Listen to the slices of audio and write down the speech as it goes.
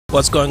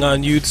What's going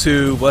on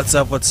YouTube? What's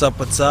up, what's up,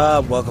 what's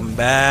up? Welcome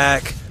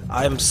back.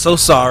 I am so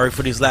sorry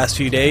for these last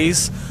few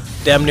days.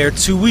 Damn near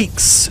 2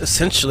 weeks,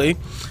 essentially.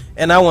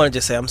 And I want to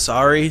just say I'm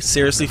sorry,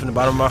 seriously, from the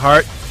bottom of my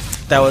heart.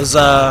 That was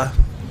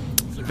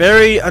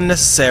very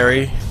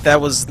unnecessary.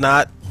 That was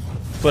not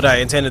what I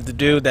intended to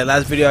do. That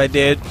last video I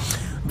did,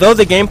 though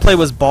the gameplay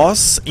was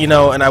boss, you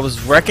know, and I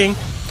was wrecking,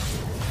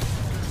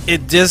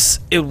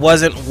 it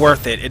wasn't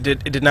worth it.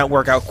 It did not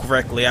work out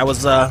correctly. I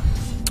was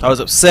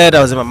upset,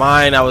 I was in my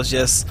mind, I was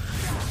just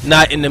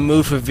not in the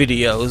mood for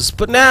videos.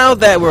 But now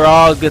that we're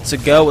all good to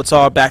go, it's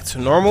all back to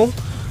normal,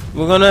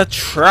 we're gonna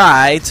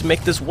try to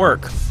make this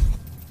work.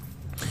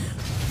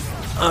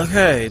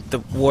 Okay, the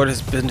ward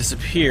has been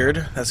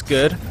disappeared, that's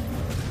good.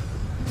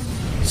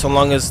 So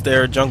long as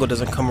their jungle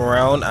doesn't come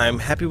around, I'm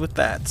happy with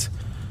that.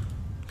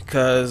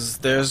 Because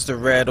there's the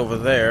red over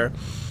there.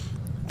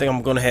 I think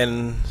I'm going ahead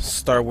and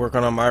start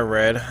working on my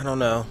red. I don't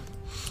know.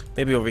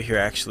 Maybe over here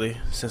actually,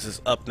 since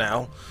it's up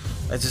now.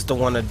 I just don't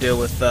want to deal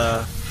with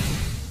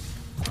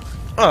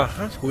oh,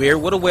 that's weird.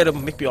 What a way to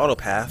make me auto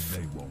path.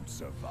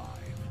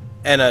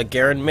 And a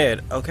Garen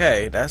mid.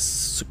 Okay, that's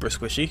super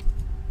squishy.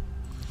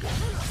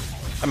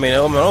 I mean,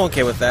 I'm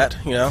okay with that,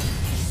 you know.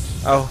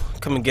 I'll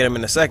come and get him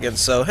in a second,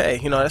 so hey,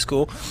 you know, that's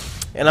cool.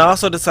 And I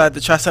also decided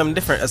to try something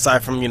different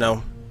aside from, you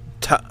know,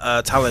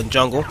 Talon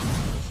jungle.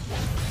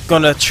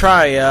 Gonna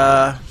try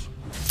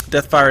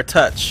Deathfire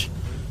Touch,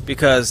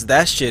 because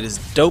that shit is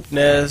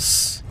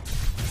dopeness.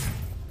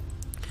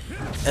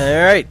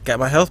 Alright, got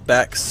my health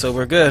back, so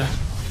we're good.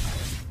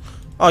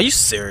 Oh, you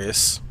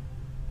serious?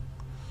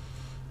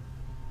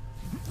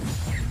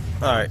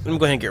 Alright, let me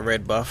go ahead and get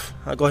red buff.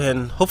 I'll go ahead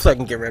and hopefully I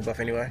can get red buff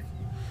anyway.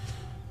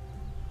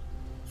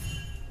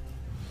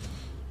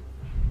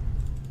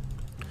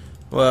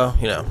 Well,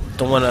 you know,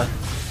 don't want to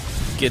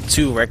get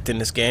too wrecked in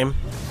this game.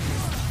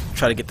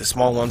 Try to get the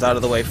small ones out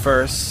of the way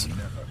first.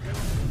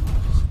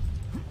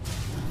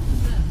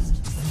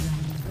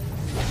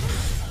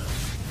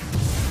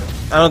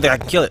 I don't think I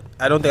can kill it.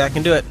 I don't think I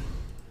can do it.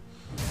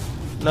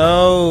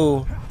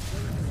 No.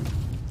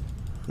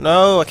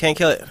 No, I can't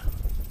kill it.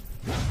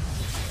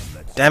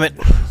 Damn it.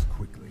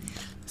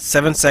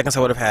 7 seconds I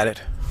would have had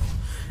it.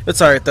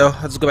 It's alright though.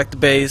 I'll just go back to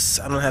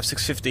base. I don't have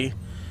 650.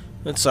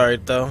 It's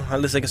alright though.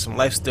 At least I get some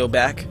life steal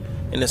back.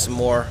 And then some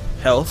more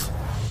health.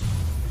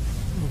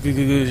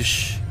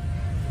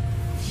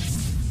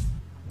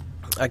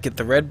 I get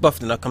the red buff,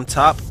 then I'll come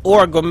top.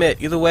 Or I'll go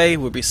mid. Either way,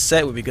 we'll be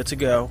set. We'll be good to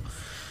go.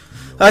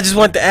 I just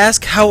wanted to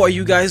ask, how are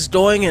you guys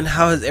doing and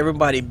how has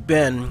everybody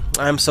been?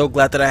 I'm so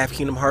glad that I have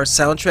Kingdom Hearts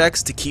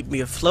soundtracks to keep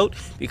me afloat,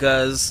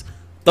 because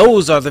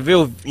those are the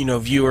real, you know,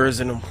 viewers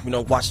and, you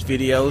know, watched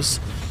videos.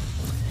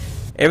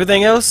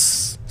 Everything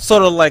else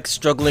sort of like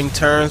struggling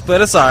turns, but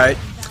it's alright.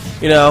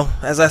 You know,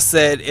 as I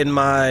said in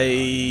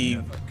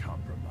my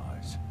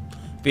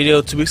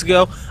video 2 weeks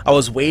ago, I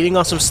was waiting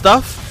on some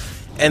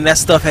stuff and that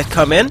stuff had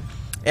come in,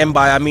 and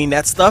by I mean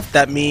that stuff,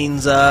 that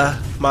means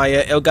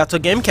my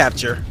Elgato game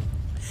capture,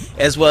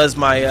 as well as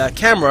my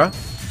camera,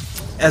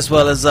 as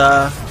well as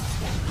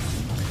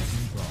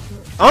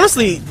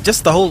honestly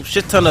just the whole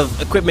shit ton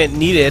of equipment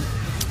needed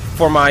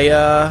for my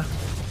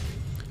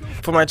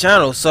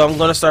channel. So I'm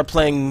gonna start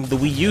playing the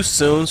Wii U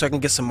soon, so I can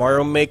get some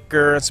Mario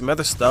Maker and some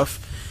other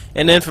stuff,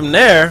 and then from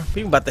there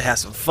we're about to have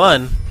some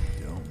fun.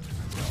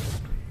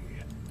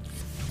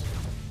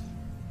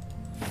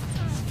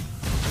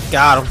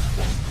 Got him.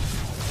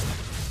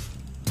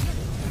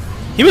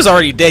 He was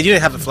already dead. You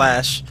didn't have the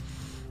flash.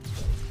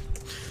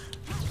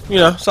 You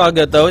know, it's all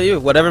good though.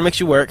 Whatever makes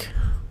you work.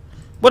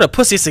 What a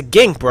pussy! It's a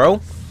gank,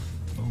 bro.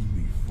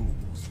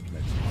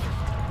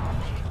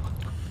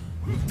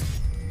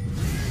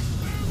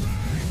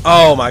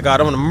 Oh my god!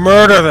 I'm gonna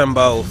murder them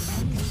both.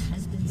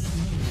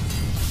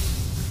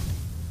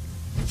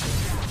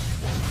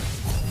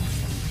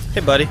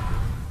 Hey, buddy.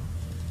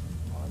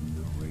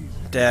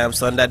 Damn,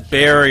 son, that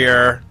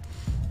barrier.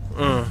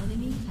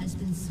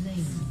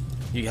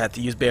 You had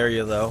to use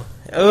barrier though.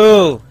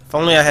 Oh, if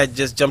only I had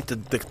just jumped to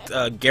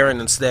the Garen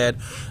instead,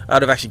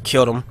 I'd have actually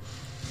killed him.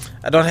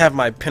 I don't have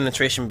my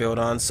penetration build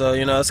on, so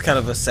you know it's kind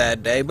of a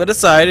sad day, but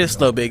it's alright. It's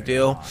no big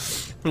deal.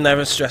 I'm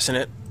never stressing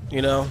it,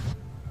 you know.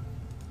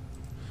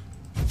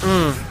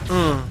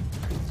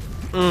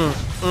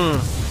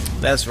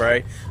 That's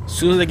right. As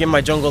soon as I get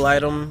my jungle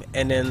item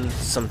and then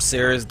some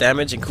serious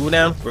damage and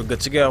cooldown, we're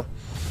good to go.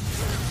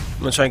 I'm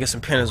gonna try and get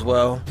some pin as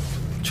well.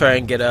 Try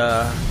and get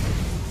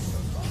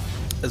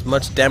as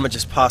much damage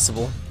as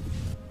possible.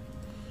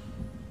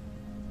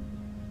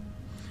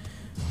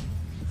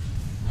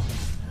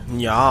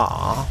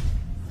 Yeah.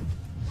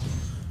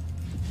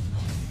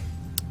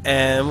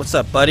 And what's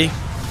up, buddy?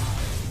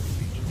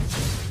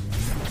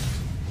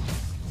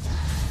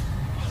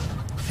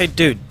 Hey,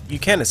 dude, you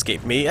can't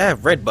escape me. I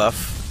have red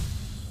buff.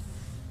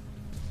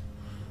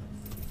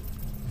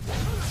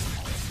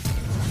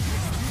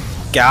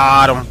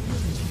 Got him.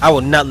 I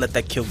will not let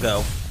that kill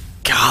go.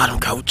 Got him,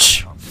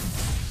 coach.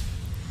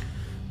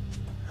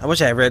 I wish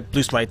I had red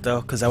blue smite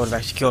though, because I would have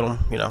actually killed him,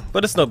 you know.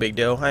 But it's no big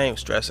deal. I ain't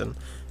stressing.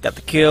 Got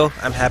the kill.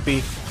 I'm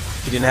happy.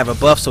 He didn't have a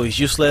buff, so he's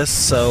useless,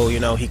 so, you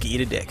know, he can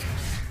eat a dick.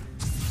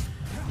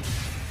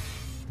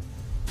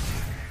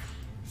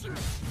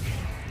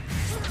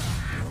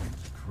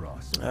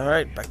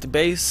 Alright, back to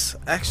base.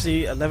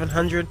 Actually,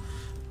 1100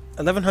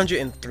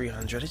 and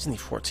 300. I just need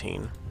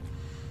 14.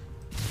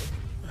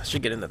 I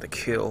should get another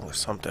kill or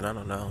something, I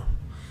don't know.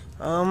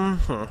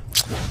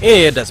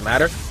 Yeah, it doesn't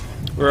matter.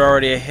 We're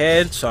already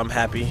ahead, so I'm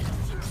happy.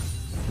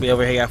 We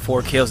over here got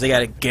 4 kills. They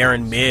got a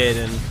Garen mid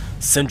and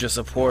Syndra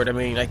support. I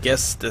mean, I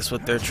guess that's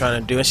what they're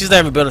trying to do. And she's not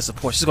even building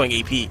support. She's going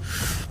AP.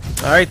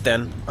 Alright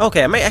then.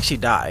 Okay, I might actually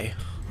die.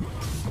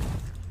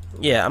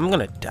 Yeah, I'm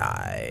gonna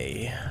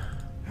die.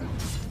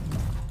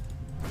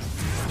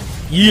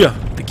 Yeah,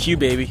 the Q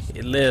baby.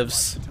 It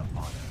lives.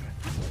 I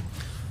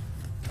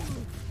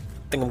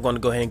think I'm going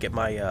to go ahead and get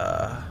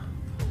my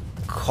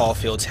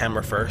Caulfield's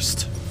hammer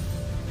first.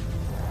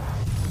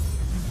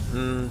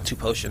 2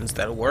 potions,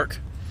 that'll work.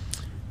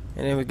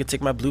 And then we can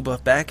take my blue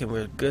buff back and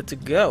we're good to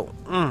go.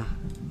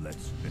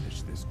 Let's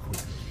finish this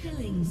quick.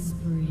 Killing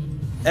spree.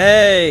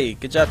 Hey,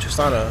 good job,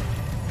 Tristana.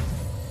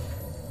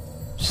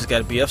 She's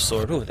got a BF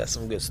sword. Ooh, that's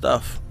some good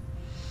stuff.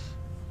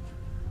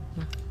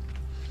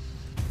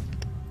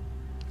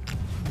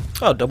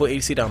 Oh, double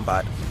ADC down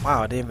bot.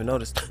 Wow, I didn't even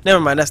notice. Never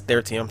mind, that's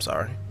their team. I'm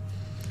sorry.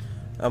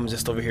 I'm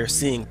just over here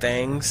seeing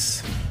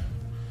things.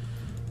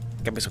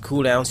 Got me some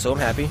cooldown, so I'm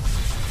happy.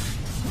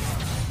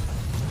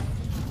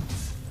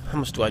 How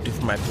much do I do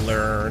for my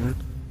learn?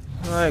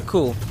 Alright,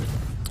 cool.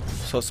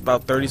 So it's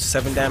about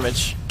 37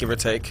 damage, give or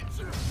take.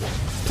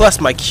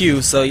 Plus my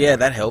Q, so yeah,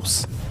 that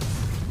helps.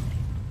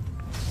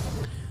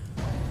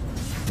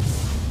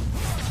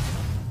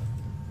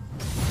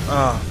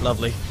 Ah, oh,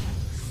 lovely.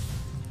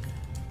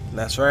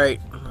 That's right.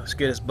 Let's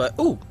get his butt.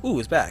 Ooh,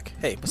 it's back.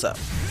 Hey, what's up?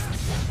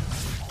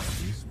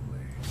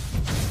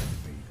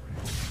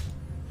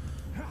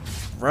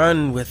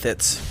 Run with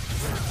it.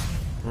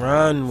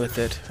 Run with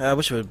it. I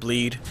wish it would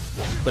bleed,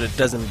 but it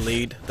doesn't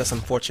bleed. That's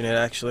unfortunate,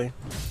 actually.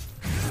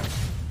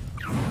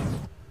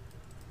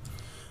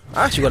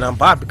 I actually go down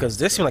bot because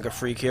this seemed like a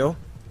free kill.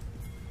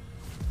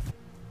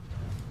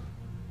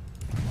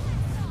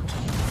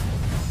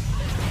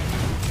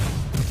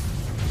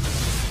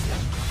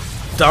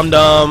 Dum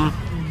dum.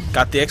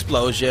 Got the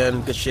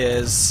explosion. Good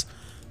shiz.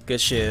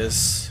 Good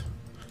shiz.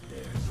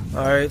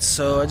 Alright,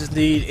 so I just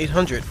need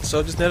 800.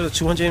 So just another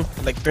 200,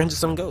 like 300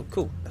 some gold.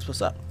 Cool. That's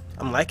what's up.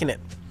 I'm liking it.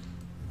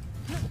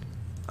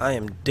 I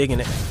am digging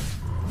it.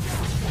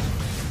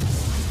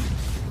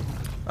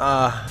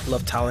 Ah,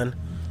 love Talon.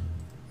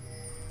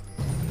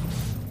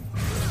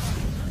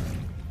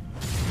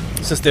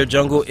 Since their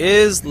jungle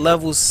is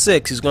level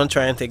 6, he's gonna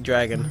try and take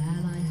dragon.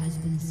 Ally has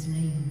been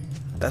slain.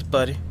 That's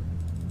buddy.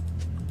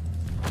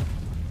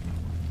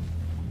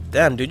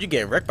 Damn, dude, you're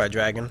getting wrecked by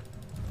dragon.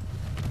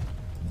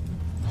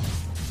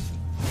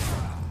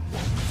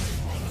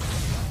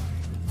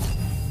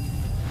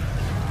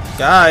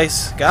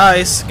 Guys!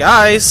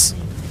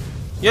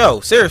 Yo,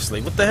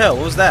 seriously, what the hell?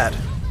 What was that?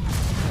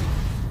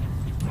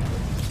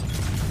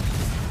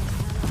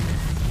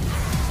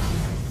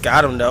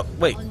 Got him though.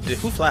 Wait,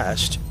 who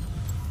flashed?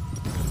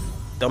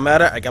 Don't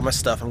matter, I got my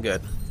stuff, I'm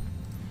good.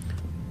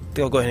 I think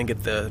I'll go ahead and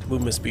get the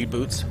movement speed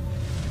boots.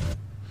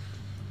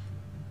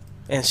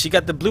 And she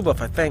got the blue buff,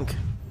 I think.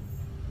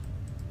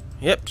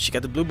 Yep, she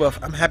got the blue buff.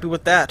 I'm happy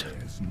with that.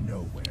 There's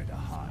nowhere to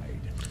hide.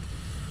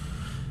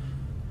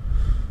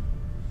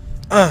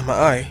 Ah, my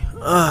eye.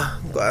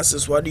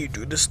 Glasses, why do you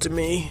do this to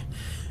me?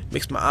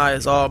 Makes my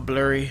eyes all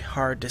blurry,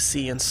 hard to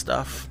see and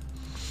stuff.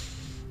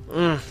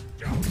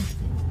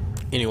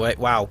 Anyway,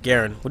 wow,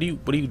 Garen, what are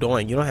you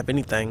doing? You don't have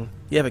anything.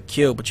 You have a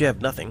kill, but you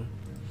have nothing.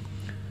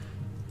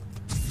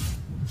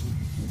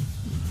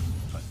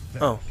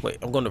 Oh, wait,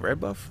 I'm going to red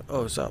buff?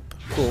 Oh, it's up.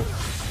 Cool.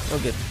 I'll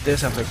get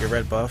this after I get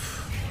red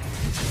buff.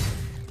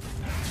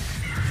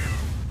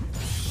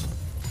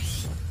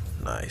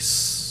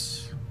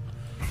 Nice.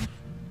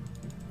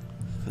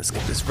 Let's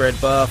get this red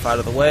buff out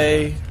of the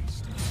way.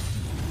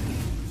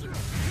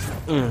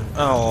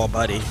 Oh,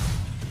 buddy.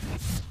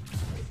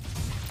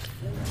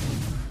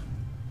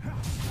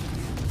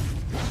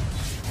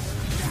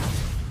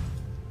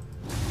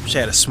 Wish I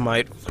had a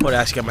smite. I would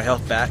actually get my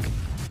health back.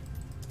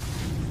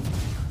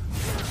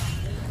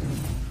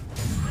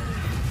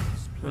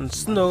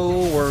 It's no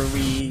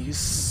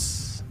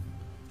worries.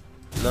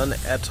 None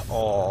at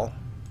all.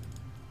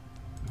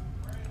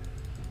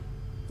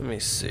 Let me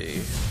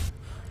see.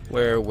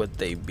 Where would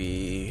they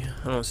be?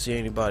 I don't see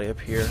anybody up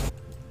here.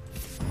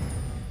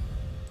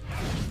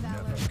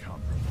 Never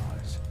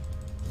compromise.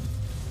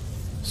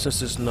 Since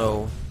there's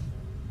no...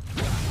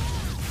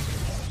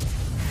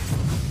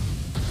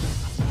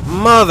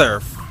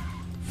 Mother...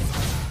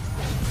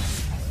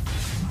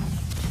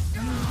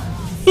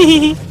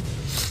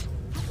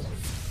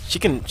 She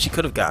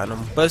could have gotten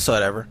him, but it's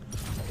whatever.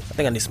 I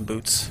think I need some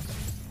boots.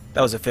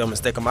 That was a fail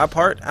mistake on my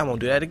part. I won't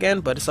do that again,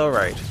 but it's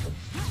alright.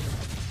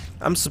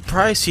 I'm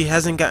surprised she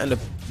hasn't gotten the...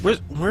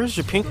 Where's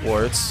your pink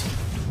wards?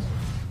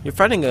 You're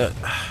fighting a...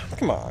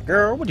 Come on,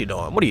 girl. What are you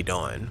doing? What are you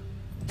doing?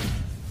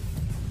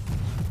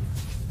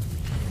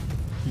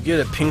 You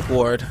get a pink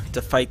ward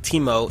to fight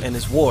Teemo and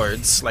his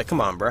wards. Like,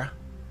 come on, bruh. What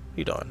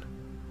you doing?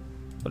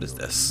 What is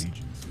this?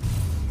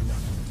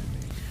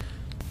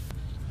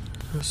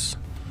 Yes.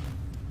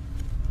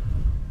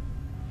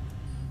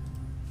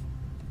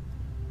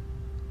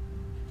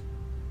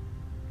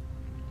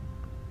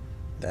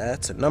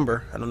 That's a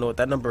number. I don't know what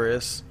that number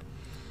is.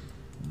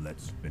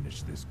 Let's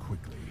finish this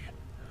quickly.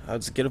 I'll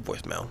just get a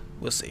voicemail.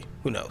 We'll see.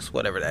 Who knows?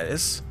 Whatever that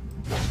is.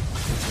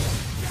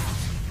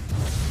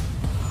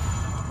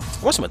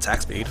 I want some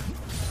attack speed.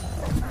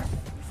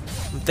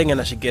 I'm thinking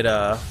I should get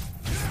a.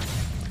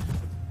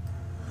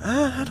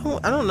 I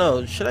don't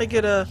know. Should I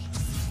get a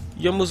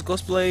Yomu's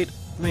Ghostblade?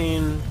 I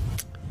mean,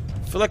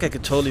 I feel like I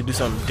could totally do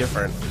something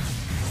different.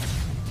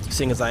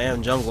 Seeing as I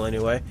am jungle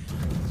anyway.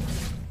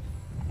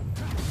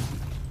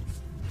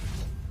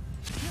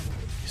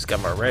 Just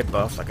got my red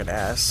buff like an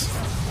ass.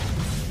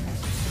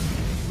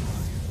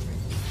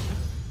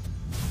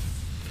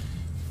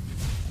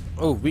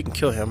 Oh, we can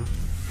kill him.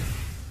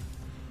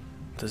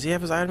 Does he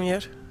have his item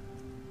yet?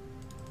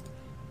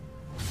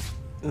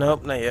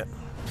 Nope, not yet.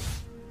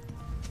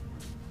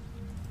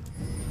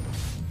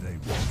 They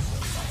won't.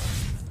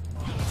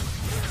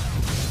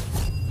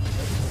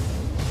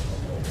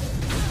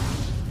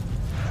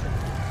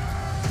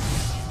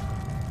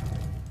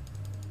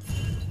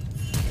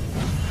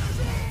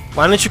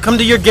 Why didn't you come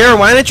to your Garen?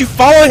 Why didn't you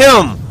follow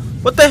him?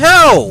 What the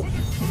hell?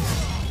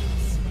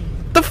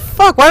 The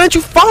fuck? Why didn't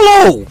you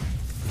follow?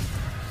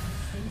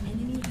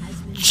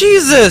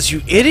 Jesus,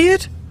 you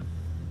idiot!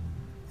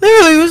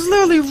 Literally, he was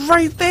literally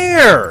right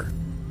there.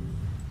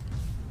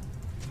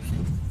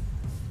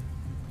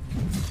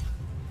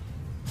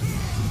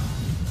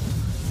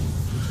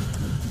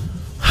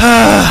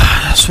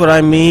 That's what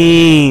I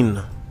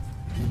mean.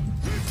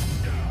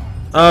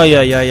 Oh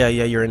yeah,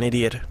 you're an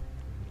idiot.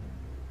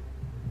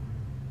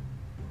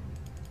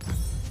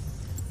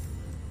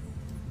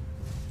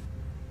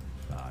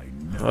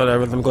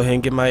 Whatever, let me go ahead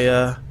and get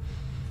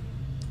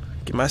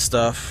my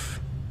stuff.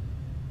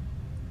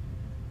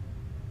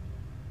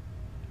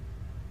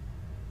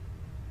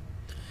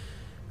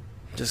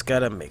 Just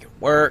gotta make it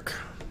work.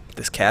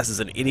 This Cass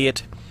is an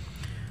idiot.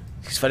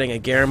 She's fighting a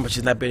Garen, but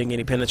she's not getting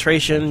any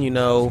penetration. You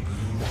know,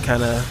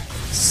 kinda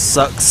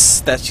sucks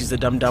that she's a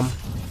dum-dum.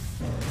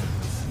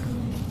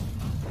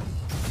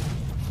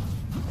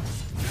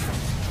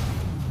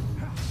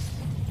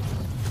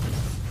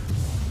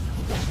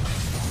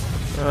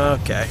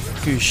 Okay,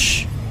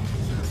 goosh.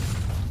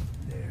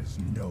 There's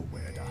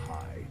nowhere to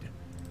hide.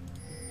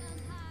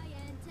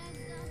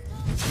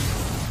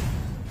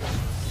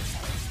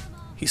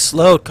 He's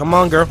slowed. Come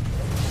on, girl.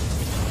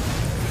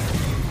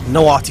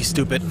 No ulti,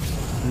 stupid.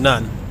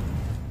 None.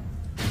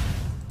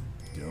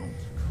 Don't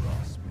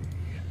cross me.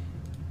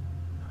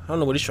 I don't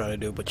know what he's trying to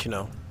do, but you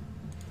know.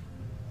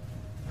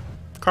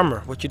 Karma,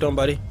 what you doing,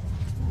 buddy?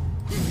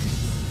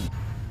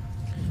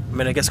 I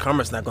mean, I guess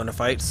Karma's not going to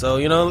fight, so,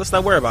 you know, let's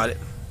not worry about it.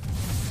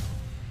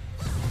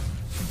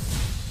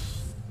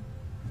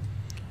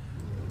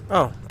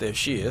 Oh, there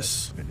she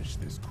is. Finish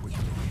this quickly.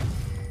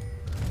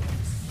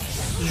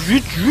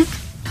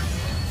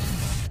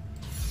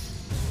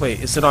 Wait,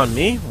 is it on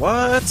me?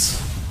 What?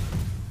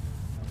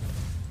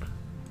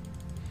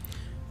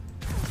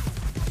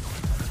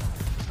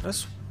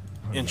 That's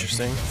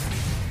interesting.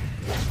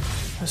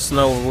 There's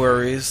no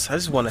worries. I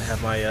just want to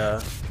have my,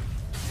 yeah,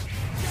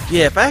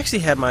 if I actually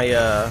had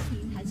my,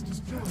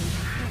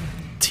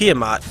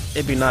 Tiamat,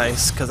 it'd be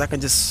nice, because I can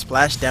just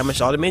splash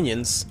damage all the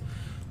minions.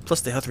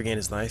 Plus the health regain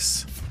is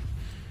nice.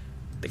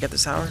 They got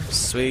this tower?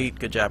 Sweet.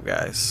 Good job,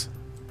 guys.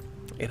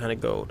 800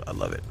 gold. I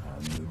love it.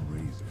 On the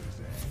razor's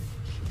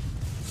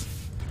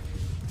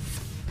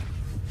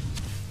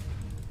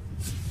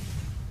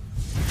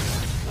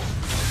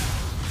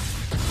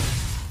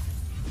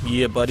edge.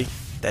 Yeah, buddy.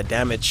 That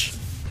damage.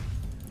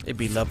 It'd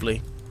be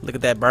lovely. Look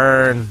at that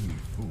burn. You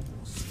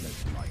fools let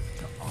life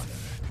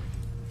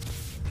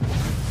to honor.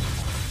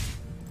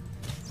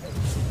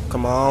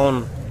 Come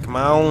on. Come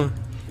on.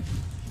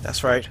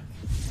 That's right.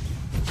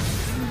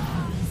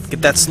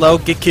 Get that slow.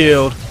 Get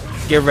killed.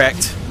 Get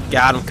wrecked.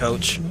 Got him,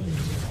 coach.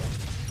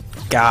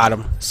 Got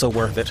him. So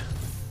worth it.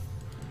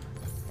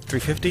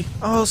 350?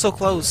 Oh, so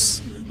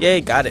close.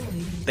 Yay, got it.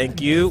 Thank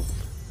you.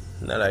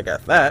 Now that I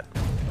got that.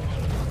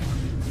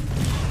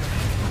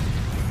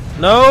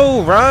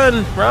 No,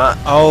 run, run.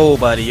 Oh,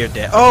 buddy, you're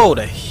dead. Oh,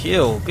 the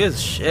heal. Good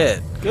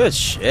shit. Good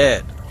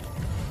shit.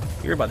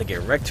 You're about to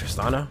get wrecked,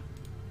 Tristana.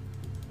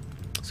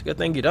 It's a good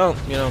thing you don't,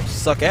 you know,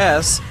 suck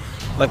ass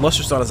like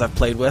most Tristanas I've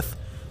played with.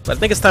 But I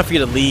think it's time for you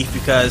to leave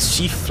because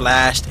she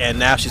flashed and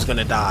now she's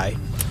gonna die.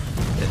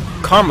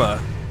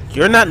 Karma,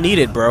 you're not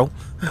needed, bro.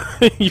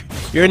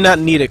 You're not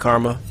needed,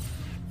 Karma.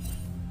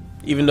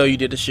 Even though you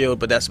did the shield,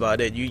 but that's about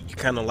it. You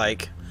kind of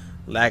like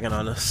lagging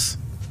on us.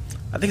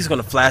 I think he's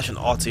gonna flash an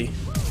ulti.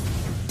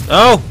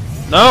 No,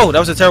 no, that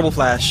was a terrible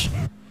flash.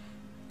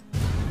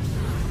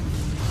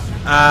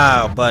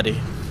 Ow, buddy.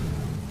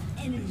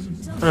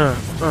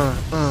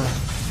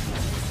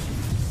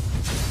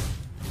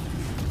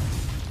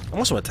 I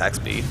want some attack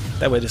speed.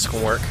 That way this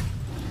can work.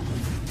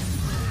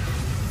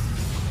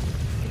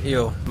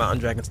 Ew, Mountain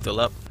Dragon's still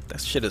up. That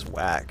shit is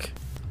whack.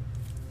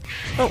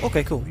 Oh,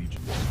 okay, cool.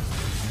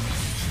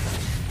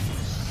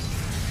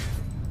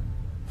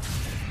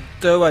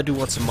 Though I do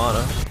want some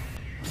mana.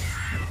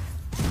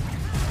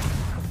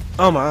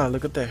 Oh my god,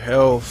 look at their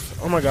health.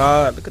 Oh my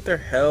god, look at their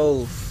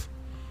health.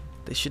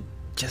 They should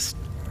just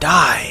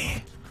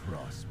die.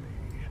 Cross me.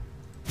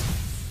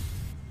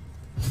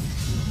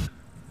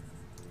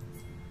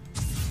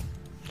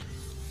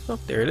 Oh,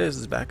 there it is.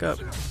 It's back up.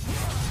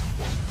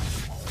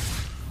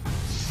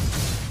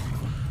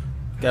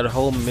 Got a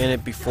whole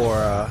minute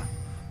before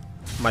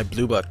my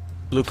blue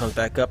comes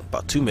back up.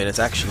 About 2 minutes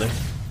actually.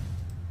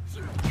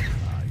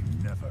 I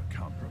never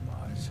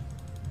compromise.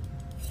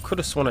 Could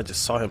have sworn I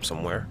just saw him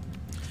somewhere.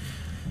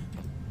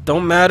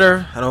 Don't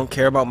matter. I don't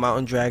care about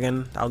Mountain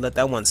Dragon. I'll let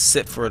that one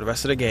sit for the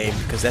rest of the game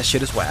because that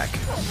shit is whack.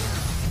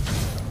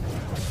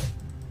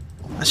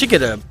 I should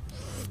get a...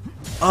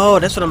 Oh,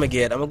 that's what I'm gonna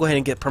get. I'm gonna go ahead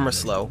and get perma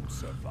slow.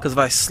 Because if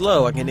I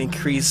slow, I can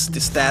increase the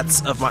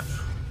stats of my...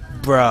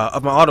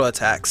 of my auto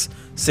attacks.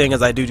 Seeing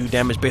as I do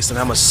damage based on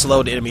how much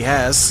slow the enemy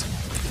has.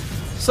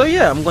 So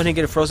yeah, I'm going to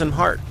get a frozen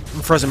heart.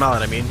 Frozen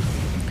mallet, I mean.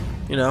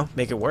 You know,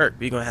 make it work.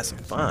 We're going to have some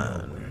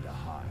fun. Where to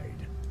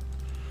hide.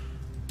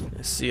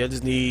 Let's see, I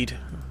just need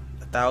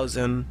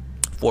 1,000,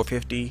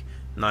 450,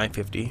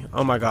 950.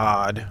 Oh my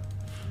god.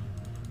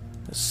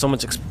 There's so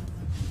much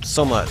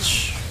so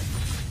much.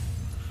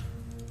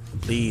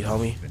 Bleed,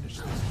 homie. Finish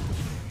this.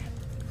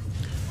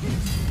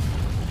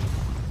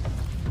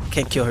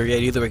 Can't kill her yet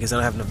either because I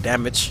don't have enough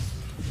damage.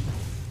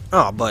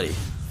 Oh, buddy.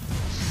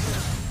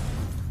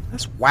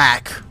 That's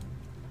whack.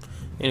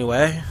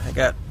 Anyway, I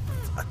got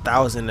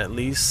 1,000 at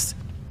least.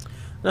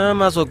 I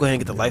might as well go ahead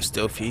and get the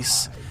lifesteal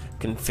feast.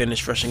 Can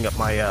finish rushing up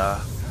my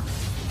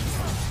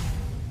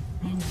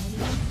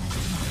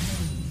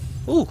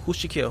Ooh, who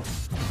she kill?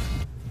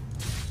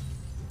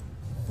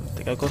 I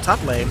think I'll go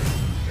top lane.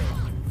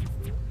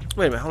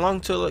 Wait a minute, how long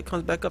till it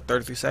comes back up?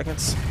 33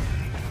 seconds.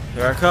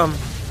 Here I come.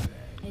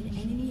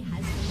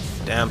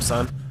 Damn,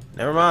 son.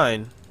 Never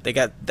mind. They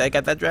got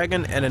that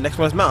dragon, and the next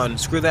one is mountain.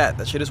 Screw that.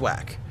 That shit is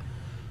whack.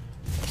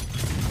 I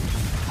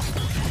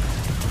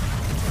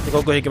think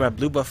I'll go ahead and get my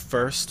blue buff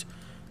first,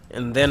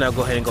 and then I'll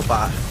go ahead and go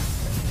buy.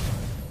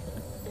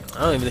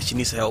 I don't even think she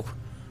needs help.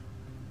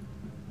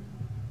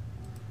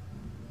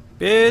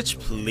 Bitch,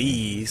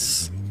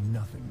 please. Mean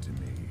nothing to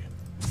me.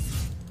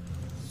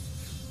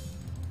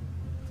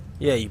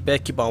 Yeah, you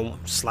better keep on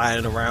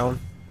sliding around,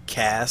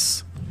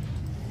 Cass.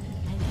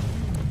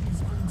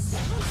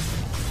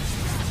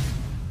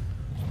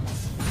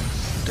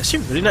 Does she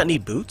really not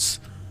need boots?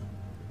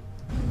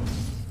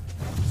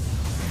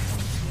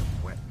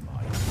 Wet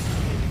my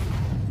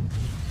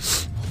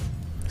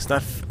It's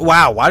not.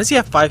 Wow, why does he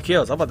have 5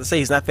 kills? I'm about to say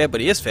he's not fed,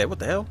 but he is fed. What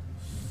the hell?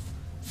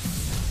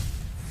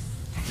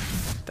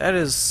 That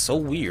is so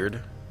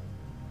weird.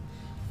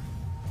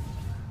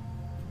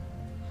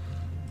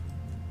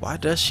 Why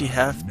does she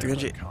have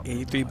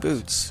 383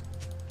 boots?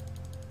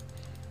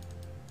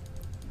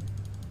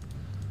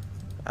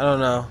 I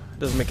don't know. It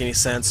doesn't make any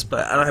sense,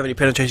 but I don't have any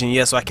penetration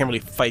yet, so I can't really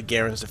fight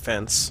Garen's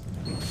defense.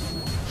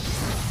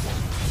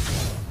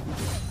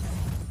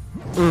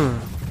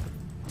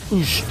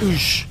 Oosh,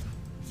 oosh.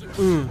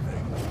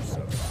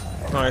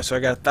 Alright, so I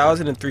got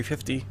 1,000 and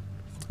 350.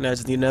 Now I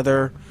just need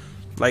another,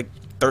 like,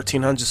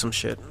 1,300 some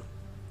shit.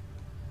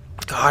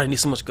 God, I need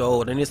so much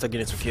gold. I need to start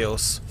getting some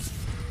kills. I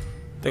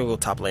think we'll go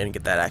top lane and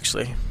get that,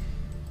 actually.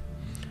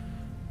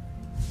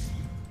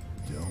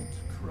 Don't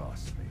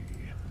cross me.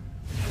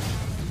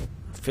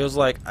 Feels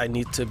like I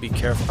need to be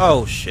careful.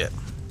 Oh, shit.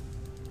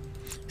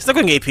 He's not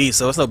going AP,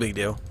 so it's no big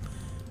deal.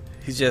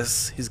 He's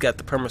got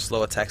the perma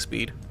slow attack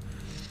speed.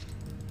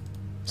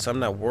 So I'm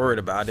not worried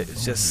about it.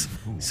 It's just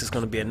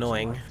going to be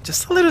annoying.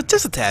 Just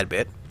a tad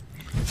bit.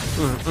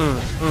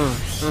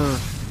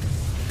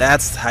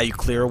 That's how you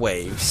clear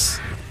waves.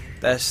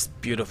 That's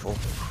beautiful.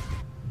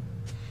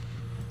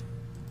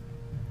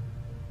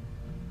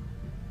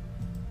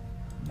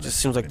 Just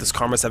seems like this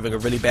Karma's having a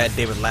really bad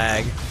day with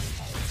lag.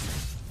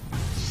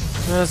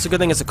 It's a good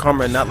thing it's a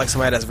Karma and not like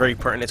somebody that's very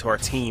pertinent to our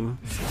team.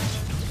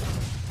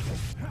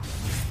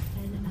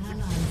 An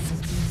ally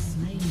has been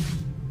slain.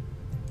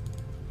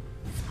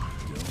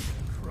 Don't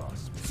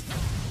cross me.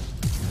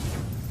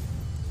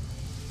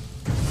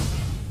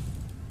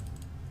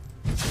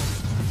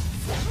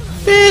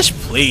 Bitch,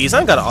 please. I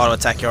ain't gotta auto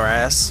attack your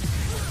ass.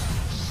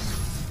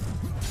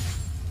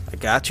 I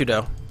got you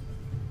though.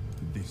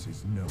 This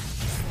is no.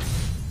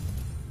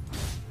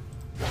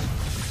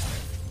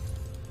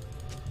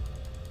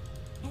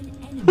 An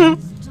enemy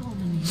is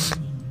dominating.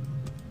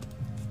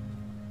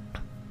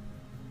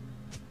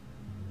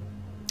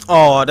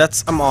 Oh,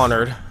 I'm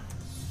honored.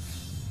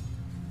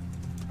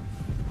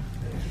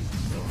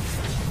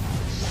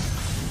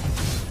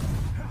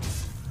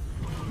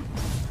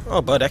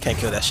 Oh, bud, I can't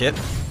kill that shit.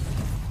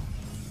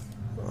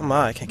 Oh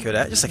my, I can't kill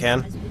that. Yes, I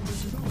can.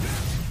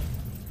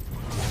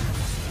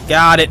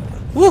 Got it.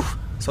 Woo!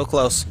 So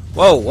close.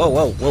 Whoa, whoa,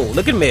 whoa, whoa.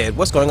 Look at mid.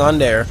 What's going on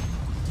there?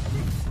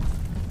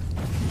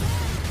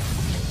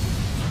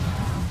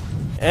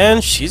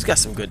 And she's got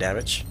some good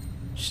damage.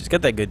 She's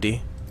got that good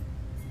D.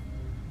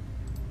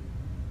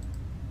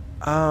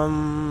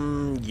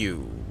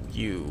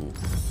 You.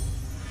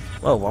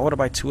 Oh, why would I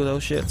buy 2 of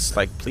those shits?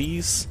 Like,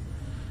 please?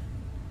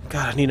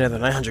 God, I need another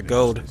 900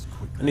 gold.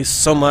 I need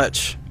so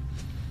much.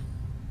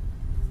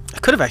 I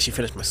could have actually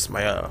finished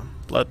my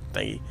blood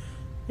thingy.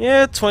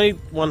 Yeah,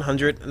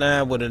 2100. Nah,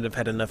 I wouldn't have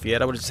had enough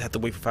yet. I would have just had to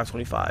wait for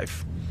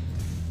 525.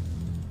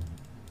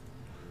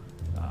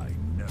 I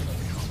never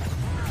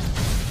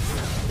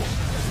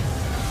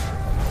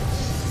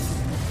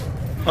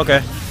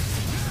Okay.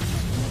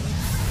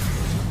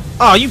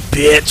 Oh, you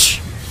bitch!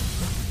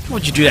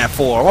 What'd you do that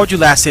for? Why would you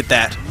last hit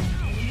that?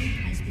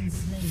 Has been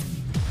slain.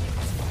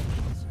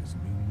 promises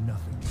mean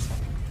nothing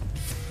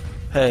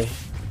to me. Hey,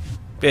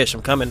 bitch,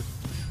 I'm coming.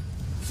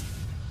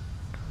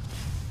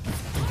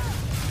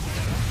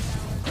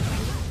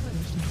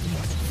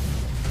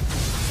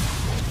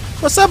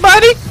 What's up,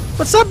 buddy?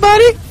 What's up,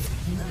 buddy?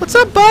 What's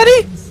up,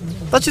 buddy?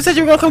 Thought you said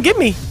you were gonna come get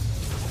me.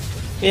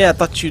 Yeah, I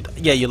thought you.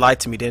 Yeah, you lied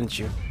to me, didn't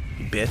you?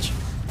 You bitch.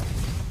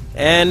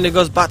 And there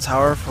goes bot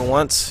tower for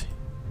once.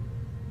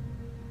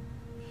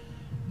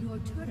 Your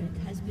turret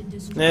has been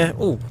destroyed. Eh.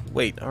 Oh,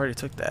 wait. I already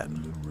took that.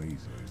 The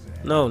razor's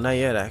edge. No, not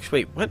yet.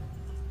 Actually, wait. What?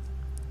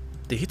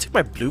 Did he take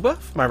my blue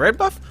buff? My red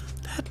buff?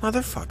 That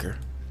motherfucker.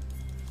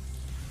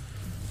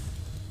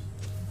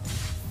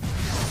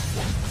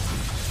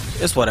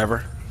 It's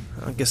whatever.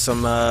 I'll get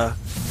some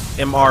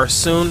MR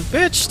soon.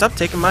 Bitch, stop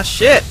taking my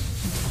shit.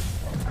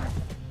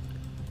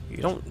 You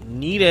don't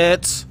need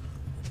it.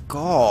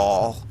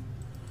 Gall.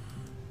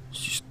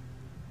 She's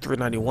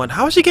 391.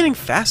 How is she getting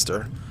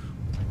faster?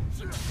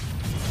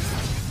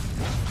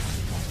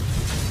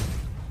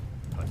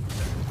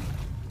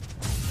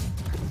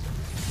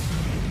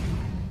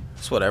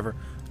 It's whatever.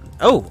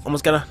 Oh,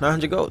 almost got a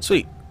 900 gold.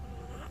 Sweet.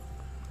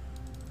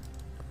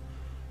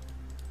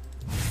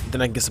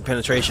 Then I can get some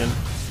penetration.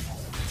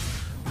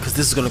 Because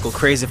this is going to go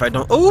crazy if I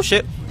don't. Oh,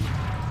 shit.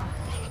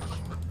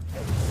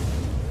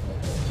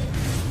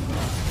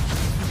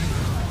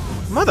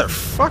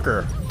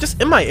 Motherfucker.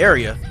 Just in my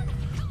area.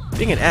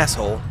 Being an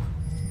asshole.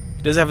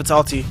 He doesn't have his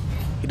ulti.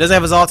 He doesn't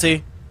have his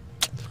ulti.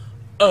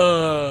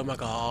 Oh, my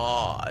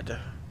God.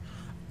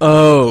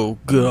 Oh,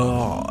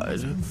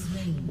 God.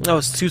 I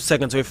was 2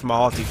 seconds away from my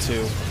ulti,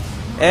 too.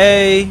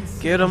 Hey,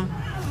 get him.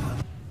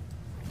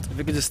 If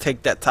we could just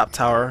take that top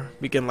tower,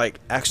 we can, like,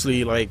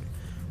 actually, like,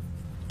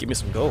 give me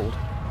some gold.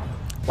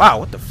 Wow,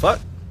 what the fuck?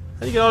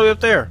 How'd you get all the way up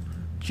there?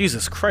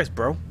 Jesus Christ,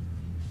 bro.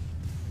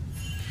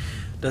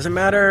 Doesn't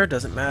matter,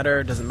 doesn't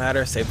matter, doesn't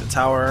matter. Save the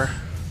tower.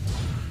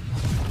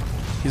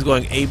 He's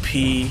going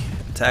AP,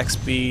 attack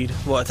speed.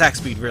 Well, attack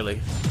speed,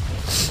 really.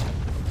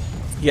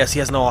 Yes, he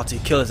has no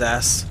ulti. Kill his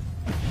ass.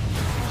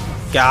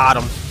 Got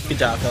him. Good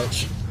job,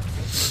 coach.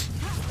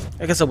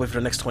 I guess I'll wait for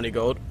the next 20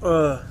 gold.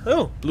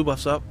 Oh, blue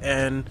buff's up,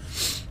 and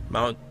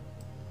Mountain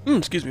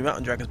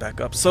Dragon's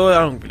back up. So I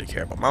don't really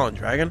care about Mountain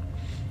Dragon.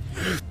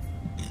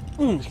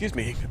 Excuse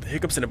me, got the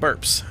hiccups and the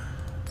burps.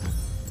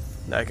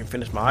 Now I can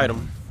finish my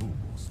item.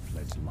 Fools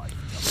pledge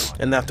life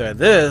to And after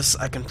this,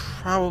 I can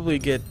probably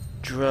get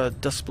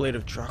Dustblade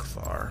of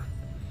Drothar.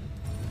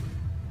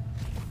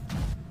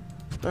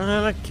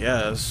 I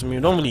guess. I mean,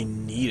 we don't really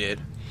need it.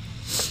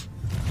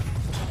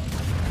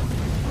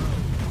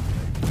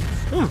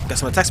 Got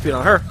some attack speed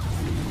on her.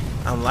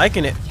 I'm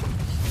liking it.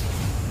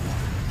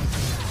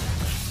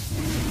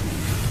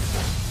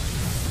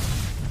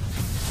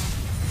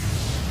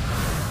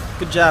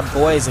 Good job,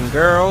 boys and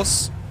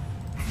girls.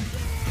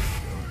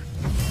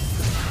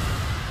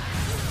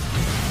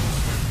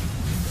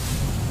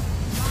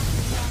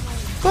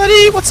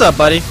 Buddy, what's up,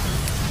 buddy?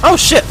 Oh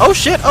shit, oh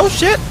shit, oh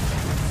shit!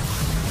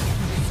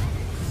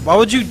 Why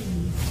would you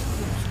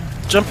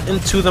jump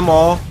into them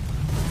all?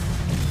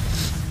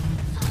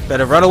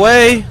 Better run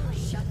away!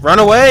 Run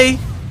away!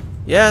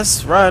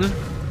 Yes, run.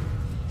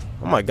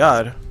 Oh my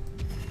god.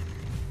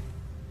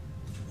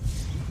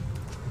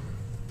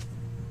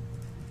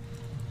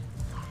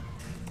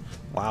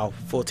 Wow,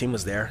 full team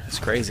was there. It's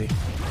crazy.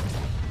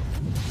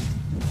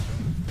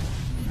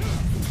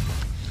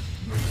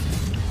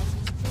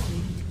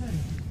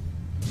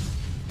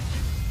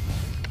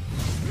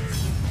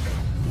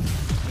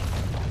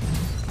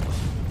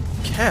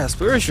 Cass,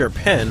 where's your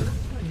pen?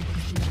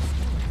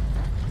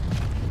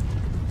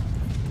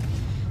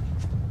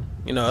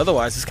 You know,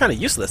 otherwise it's kind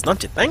of useless,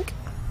 don't you think?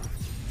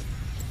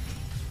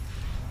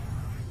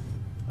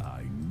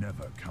 I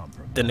never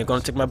compromise. Then they're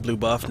gonna take my blue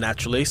buff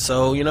naturally,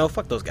 so you know,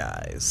 fuck those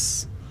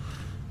guys.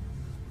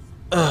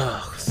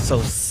 Ugh,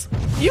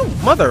 you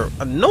mother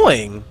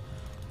annoying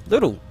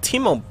little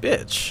Timo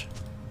bitch.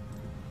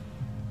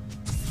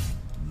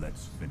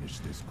 Let's finish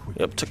this quickly.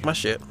 Yep, took my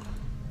shit.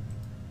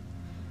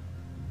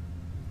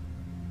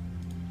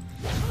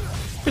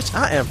 Bitch,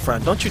 I am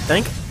front. Don't you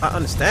think I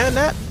understand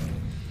that?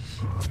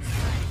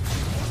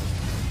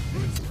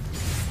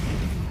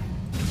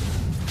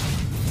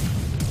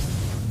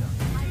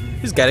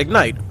 He's got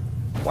ignite.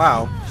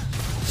 Wow.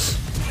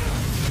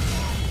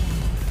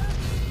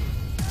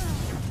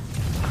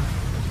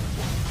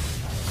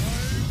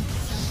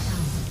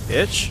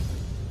 Bitch.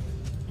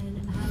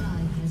 An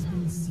ally has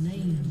been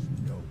slain.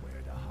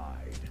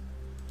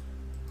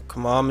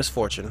 Come on,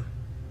 Misfortune.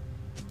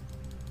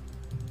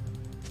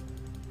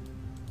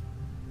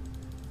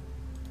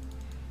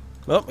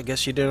 Well, I guess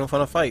she didn't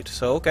want to fight,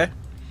 so okay.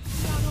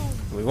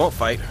 We won't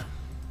fight.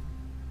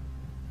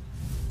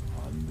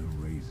 On the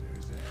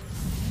razor's edge.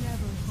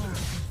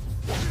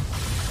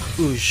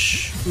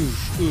 Oosh,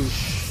 oosh,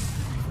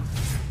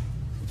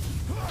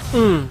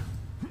 oosh.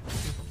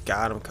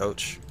 Got him,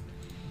 coach.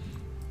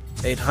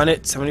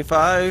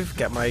 875.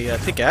 Got my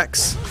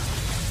pickaxe.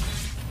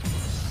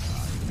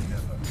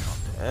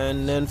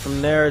 And then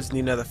from there, it's need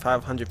another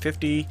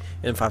 550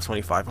 and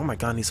 525. Oh my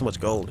god, I need so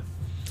much gold.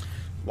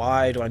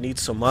 Why do I need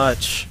so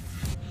much?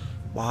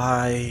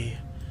 Why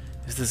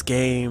is this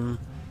game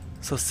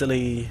so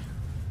silly?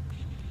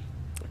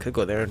 I could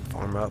go there and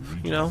farm up,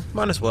 you know,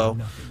 might as well.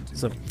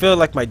 So I feel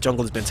like my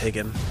jungle has been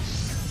taken.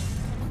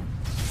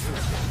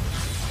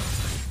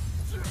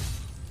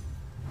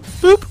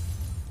 Boop!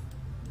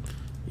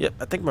 Yep,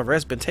 I think my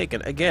red's been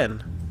taken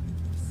again.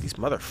 These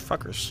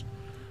motherfuckers.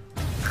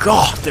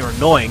 God, they're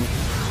annoying.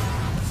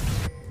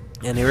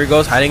 And here he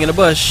goes, hiding in a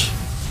bush.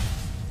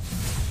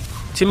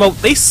 Timo,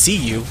 they see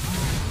you.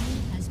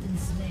 Has been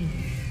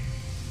slain.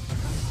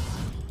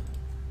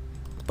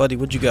 Buddy,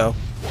 where'd you go?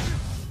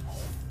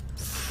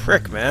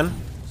 Frick, man.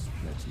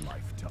 Pledge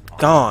life to honor.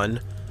 Gone.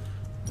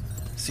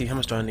 See, how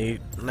much do I need?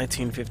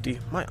 1950.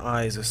 My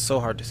eyes are so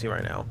hard to see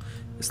right now.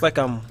 It's like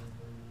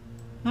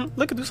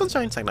look at the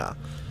sunshine. It's like, nah.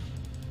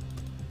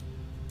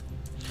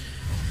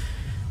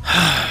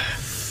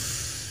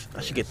 I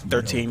should get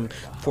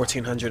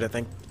 1400, I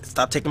think.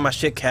 Stop taking my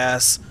shit,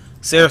 Cass.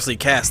 Seriously,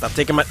 Cass, stop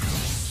taking my...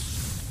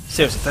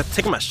 Seriously, stop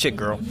taking my shit,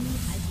 girl.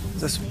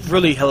 That's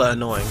really hella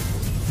annoying.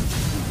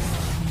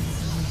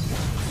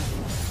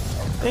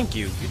 Thank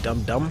you, you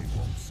dumb dumb.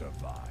 Won't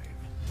survive.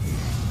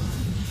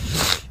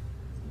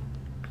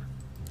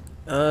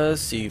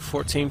 Let's see,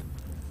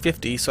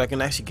 1450, so I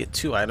can actually get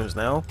 2 items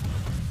now.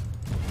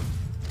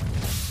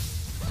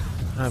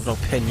 I have no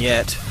pen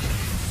yet,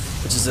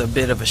 which is a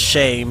bit of a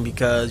shame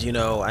because, you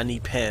know, I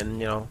need pen,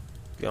 you know,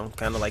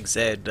 kind of like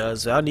Zed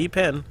does. I need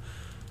pen.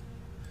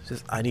 It's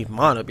just I need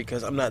mana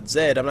because I'm not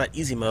Zed, I'm not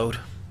easy mode.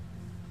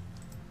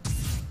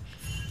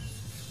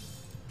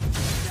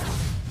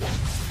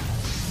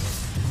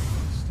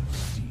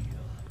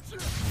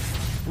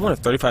 I wonder if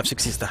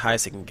 3560 is the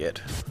highest I can get.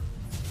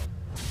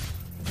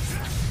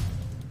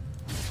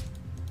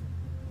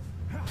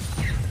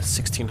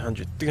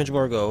 1600, 300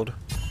 more gold.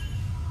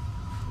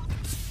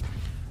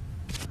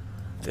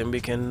 Then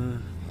we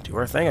can do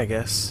our thing, I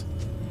guess.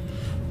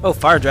 Oh,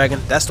 Fire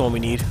Dragon, that's the one we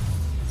need.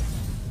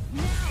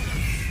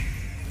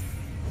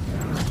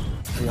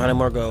 300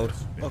 more gold.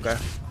 Okay.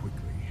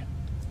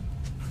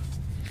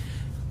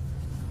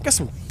 Got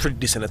some pretty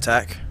decent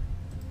attack.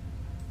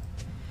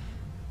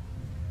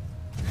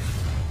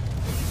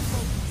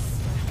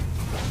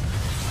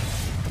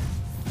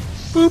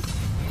 Boop.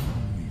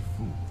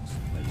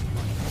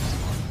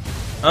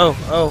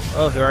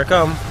 Oh, here I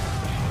come.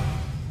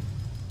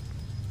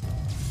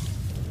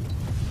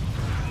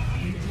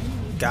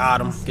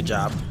 Got him. Good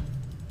job.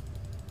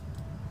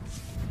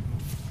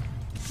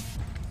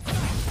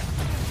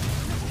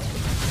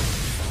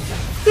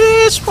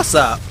 Bitch, what's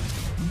up?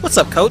 What's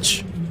up,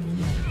 coach?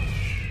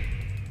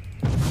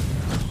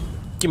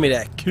 Give me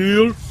that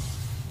kill.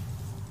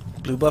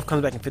 Blue buff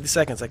comes back in 50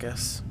 seconds, I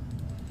guess.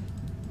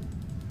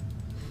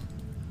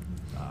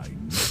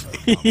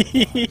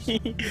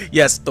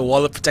 Yes, the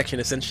wall of protection,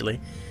 essentially.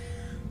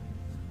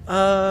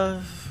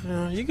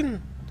 You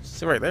can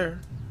sit right there.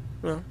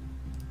 Well,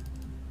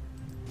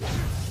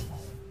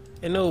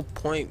 ain't no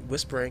point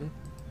whispering.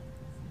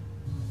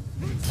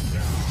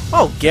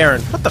 Oh,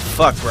 Garen, what the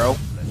fuck, bro?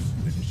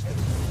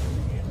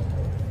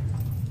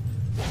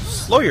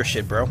 Slow your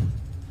shit, bro. I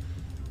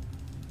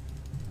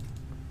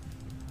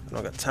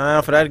don't got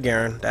time for that,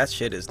 Garen. That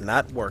shit is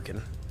not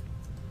working.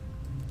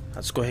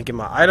 I'll just go ahead and get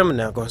my item and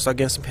now go and start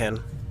getting some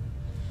pen.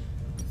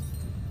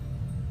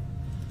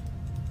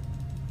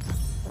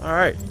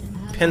 Alright,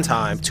 pen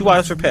time. 2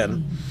 items for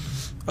pen.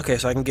 Okay,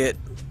 so I can get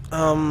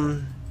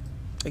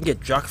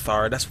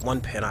Jokthar. That's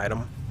 1 pen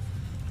item.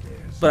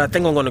 But I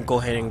think I'm gonna go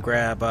ahead and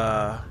grab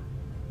I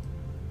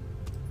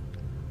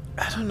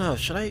don't know,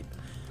 should I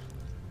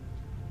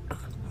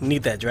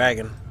need that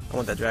dragon? I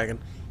want that dragon.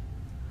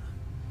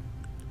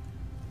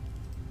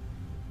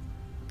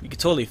 You can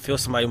totally feel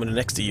somebody when they're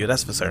next to you,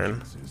 that's for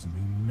certain.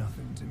 Mean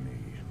nothing to me.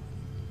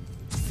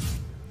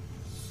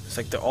 It's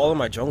like they're all in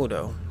my jungle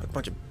though. Like a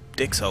bunch of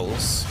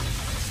dicks-holes.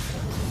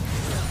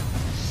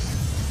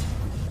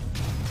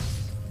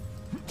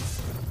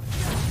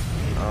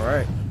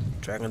 Alright.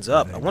 Dragon's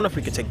up. I wonder if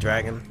we could take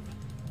dragon.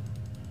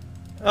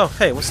 Oh,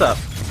 hey, what's up?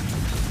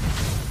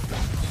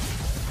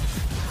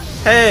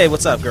 Hey,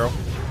 what's up, girl?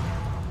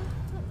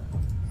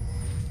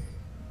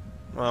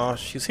 Oh,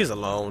 he's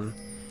alone.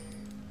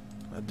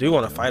 I do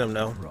want to fight him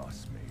though.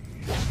 Cross me.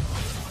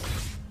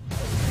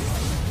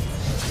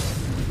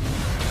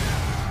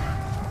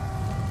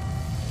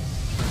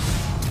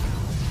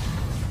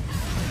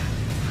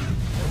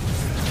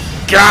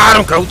 Got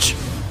him, coach!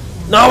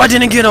 No, I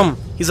didn't get him!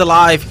 He's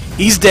alive.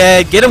 He's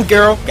dead. Get him,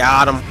 girl.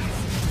 Got him.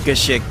 Good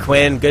shit,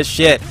 Quinn. Good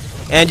shit.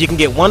 And you can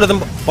get one of them,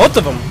 both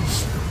of them.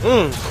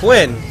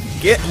 Quinn,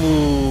 get.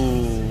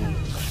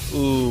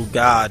 Ooh,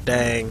 god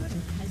dang.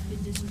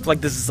 I feel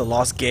like this is a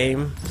lost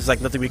game. There's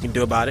like nothing we can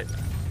do about it.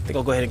 I think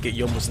I'll go ahead and get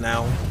Yomos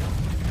now.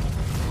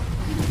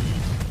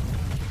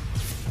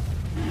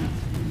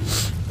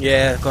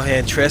 Yeah, go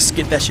ahead, Triss.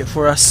 Get that shit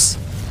for us.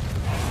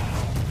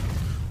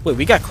 Wait,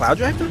 we got Cloud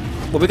Dragon?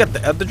 Well, we got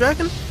the other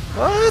dragon?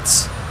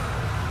 What?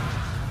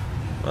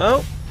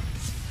 Well,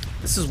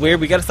 this is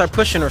weird. We gotta start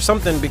pushing or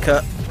something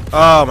because...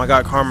 Oh my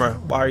god, Karma.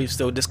 Why are you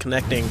still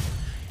disconnecting?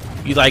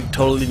 You like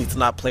totally need to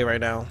not play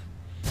right now.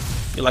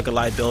 You're like a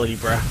liability,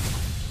 bruh.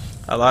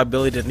 A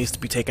liability that needs to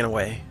be taken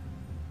away.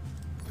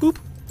 Boop.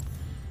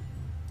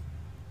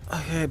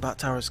 Okay, bot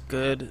tower's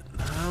good.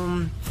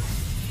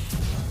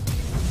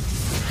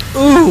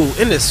 Ooh,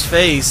 in his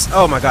face.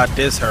 Oh my god,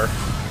 this hurt.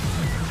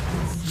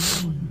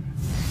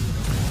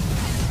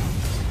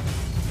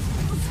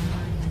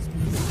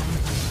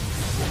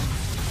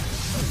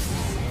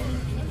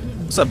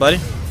 What's up, buddy?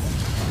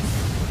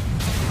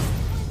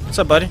 What's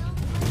up, buddy?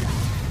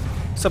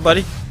 What's up,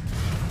 buddy?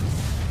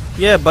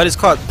 Yeah, buddy's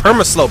called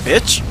Permaslow,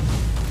 bitch.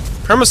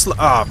 Permaslow.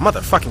 Oh,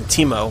 motherfucking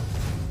Teemo.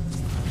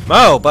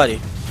 Oh,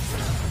 buddy.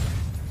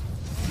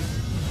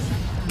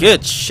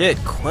 Good shit,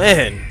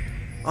 Quinn.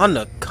 On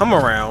the come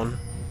around.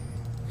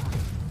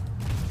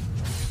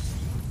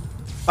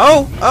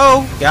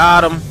 Oh,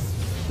 got him.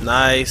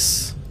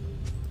 Nice.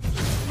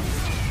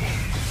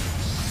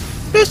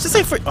 Bitch, this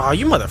ain't for. Oh,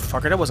 you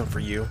motherfucker. That wasn't for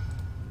you.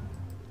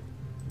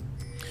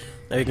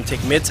 Now you can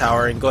take mid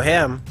tower and go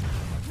ham.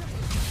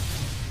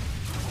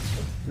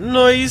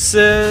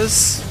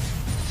 Noises.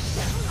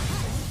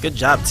 Good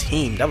job,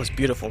 team. That was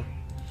beautiful.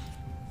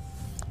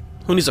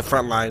 Who needs a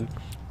front line?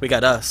 We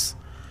got us.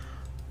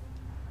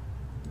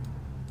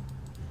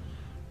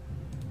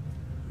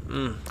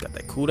 Got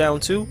that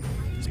cooldown too.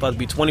 It's about to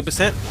be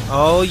 20%.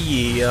 Oh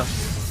yeah.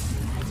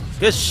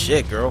 Good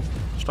shit, girl.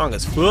 Strong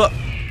as fuck.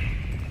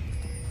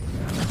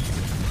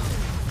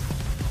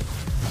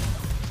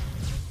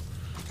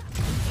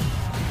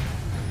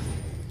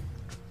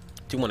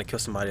 Do want to kill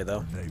somebody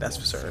though. That's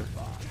for certain.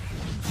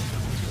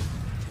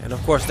 And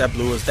of course that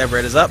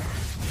red is up.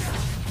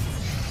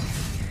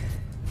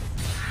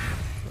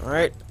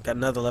 Alright, got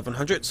another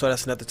 1100, so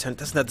that's another 10%,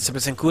 that's another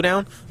 10%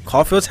 cooldown.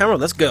 Caulfield's hammer,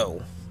 let's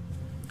go.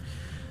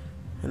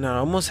 And I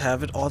almost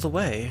have it all the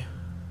way.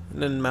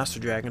 And then Master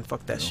Dragon,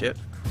 fuck that shit.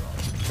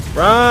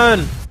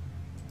 Run!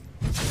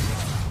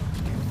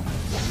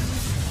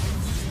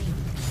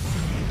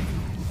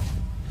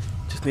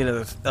 Just need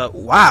another,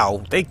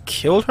 wow, they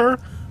killed her?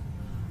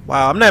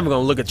 Wow, I'm not even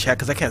gonna look at chat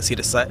because I can't see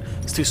the set.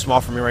 It's too small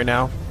for me right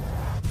now.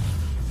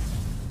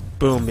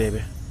 Boom,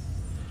 baby.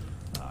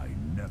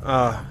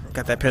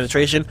 Got that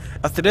penetration.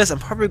 After this, I'm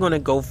probably gonna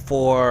go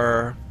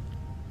for.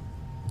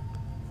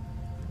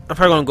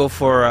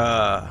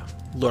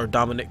 Lord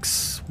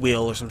Dominic's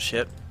wheel or some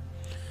shit.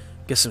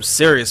 Get some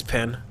serious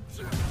pen.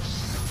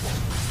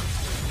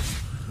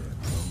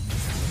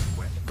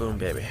 Boom,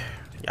 baby.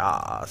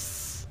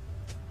 Yas.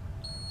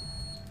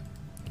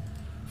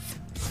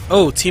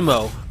 Oh,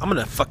 Teemo, I'm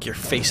gonna fuck your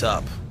face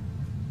up.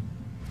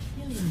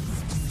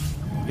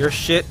 Your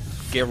shit,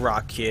 get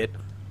rock, kid.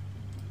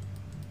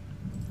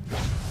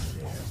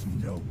 There's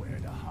nowhere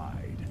to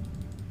hide.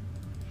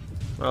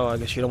 Oh, I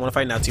guess you don't want to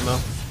fight now, Teemo.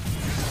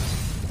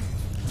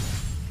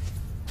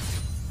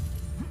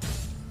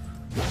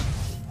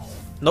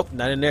 Nope,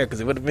 not in there, because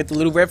it would have been the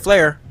little red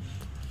flare.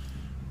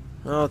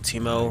 Oh,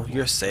 Teemo,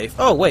 you're safe.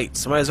 Oh, wait,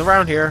 somebody's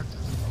around here.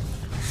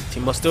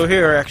 Teemo's still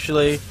here,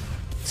 actually.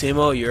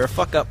 Teemo, you're a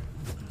fuck up.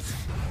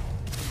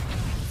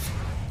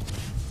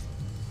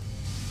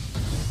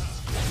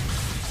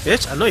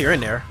 Bitch, I know you're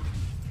in there.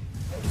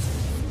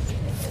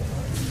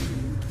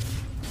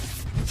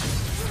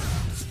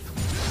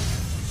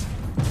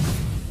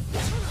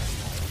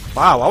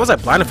 Wow, why was I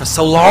blinded for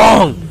so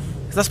long?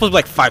 It's not supposed to be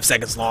like 5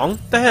 seconds long.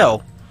 What the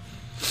hell?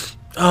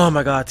 Oh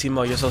my god,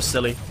 Teemo, you're so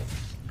silly.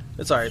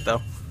 It's alright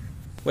though.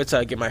 Wait till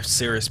I get my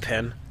serious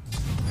pen.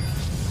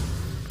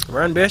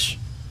 Run, bish.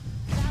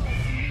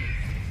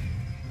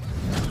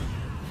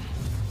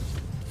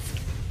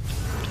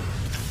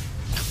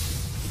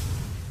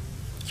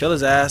 Kill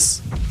his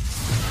ass.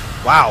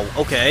 Wow,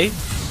 okay.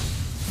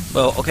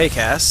 Well, okay,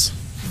 Cass.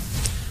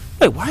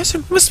 Wait, why is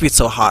her move speed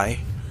so high?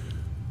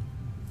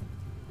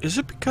 Is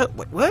it because...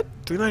 Wait, what?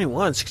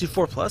 391,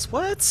 64 plus?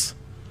 What?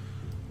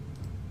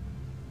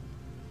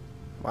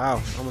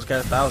 Wow, almost got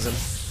 1,000.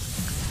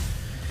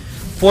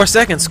 4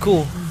 seconds,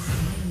 cool.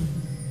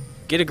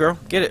 Get it, girl.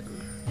 Get it.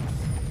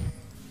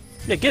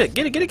 Yeah, get it,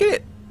 get it, get it, get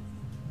it.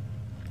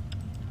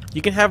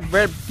 You can have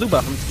red, blue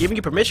buff. I'm giving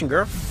you permission,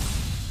 girl.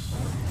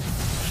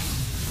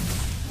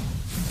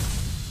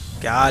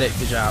 Got it.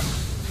 Good job.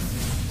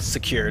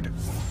 Secured.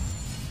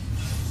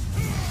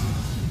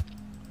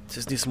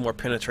 Just need some more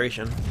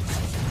penetration.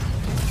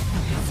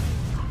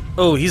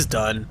 Oh, he's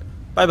done.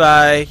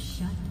 Bye-bye.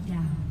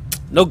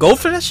 No gold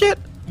for that shit?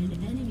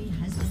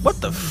 What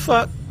the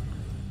fuck?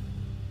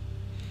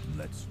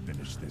 Let's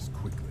finish this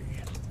quickly.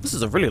 This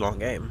is a really long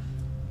game.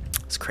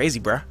 It's crazy,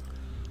 bruh.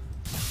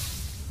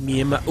 Me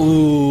and my...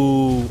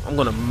 Ooh, I'm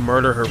gonna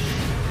murder her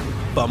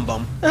bum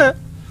bum.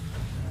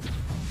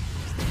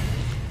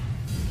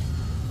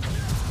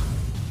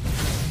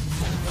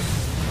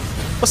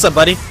 What's up,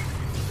 buddy?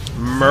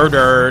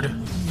 Murdered.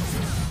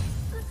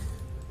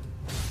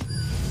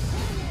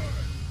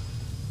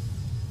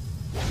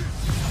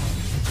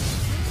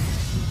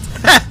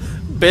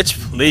 Bitch,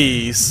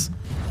 please.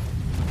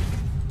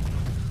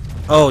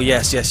 Oh,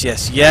 yes, yes,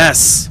 yes,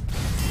 yes.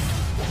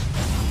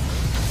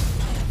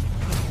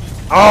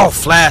 Oh,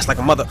 flash like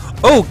a mother.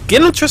 Oh,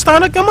 get him,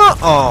 Tristana. Come on.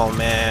 Oh,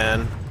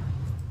 man.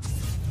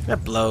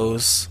 That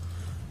blows.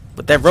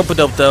 But that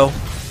rope-a-dope, though.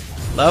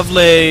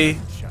 Lovely.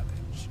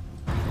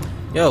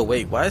 Yo,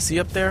 wait. Why is he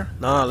up there?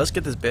 Nah, let's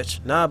get this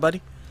bitch. Nah,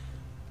 buddy.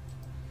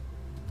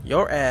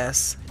 Your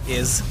ass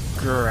is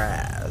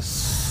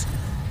grass.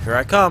 Here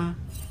I come.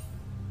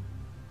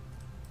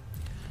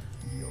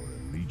 Your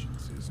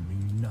allegiances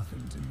mean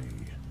nothing to me.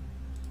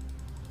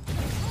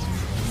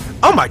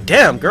 Oh, my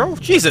damn, girl.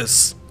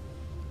 Jesus.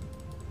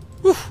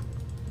 Whew.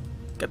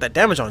 Got that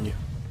damage on you.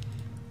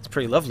 It's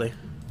pretty lovely.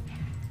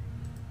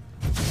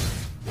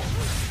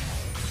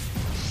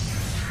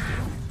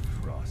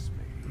 Cross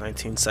me.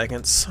 19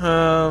 seconds.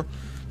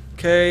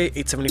 Okay,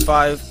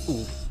 875.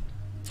 Ooh. I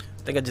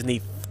think I just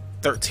need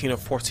 13 or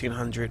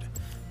 1400.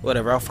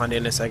 Whatever, I'll find it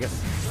in a second.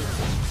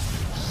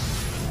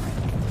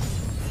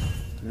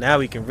 Now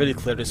we can really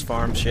clear this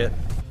farm shit.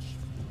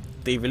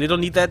 They really don't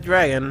need that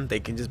dragon.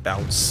 They can just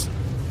bounce.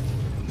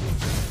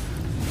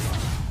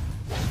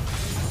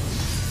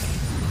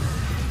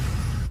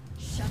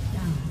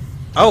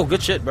 Oh,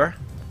 good shit, bruh.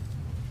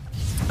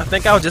 I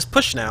think I'll just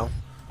push now.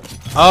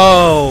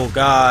 Oh,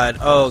 God.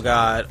 Oh,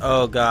 God.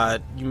 Oh,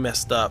 God. You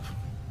messed up.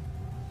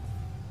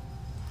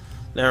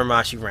 Never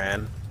mind, she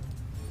ran.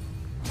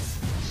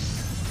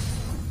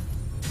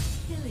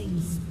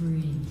 Killing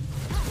spree.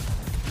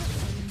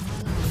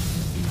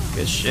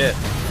 Good shit.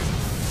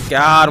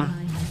 Got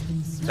him.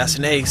 That's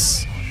an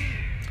ace.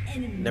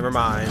 Never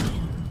mind.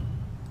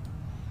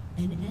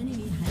 An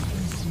enemy has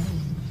been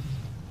slain.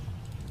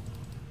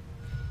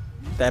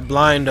 That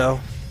blind, though.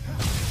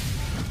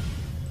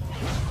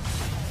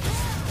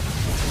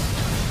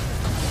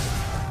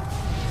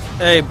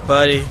 Hey,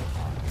 buddy.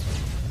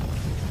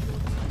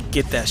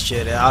 Get that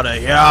shit out of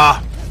here.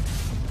 I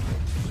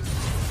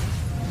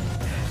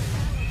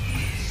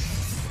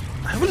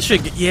really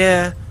should get...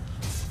 Yeah.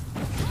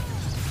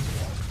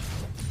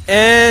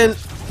 And...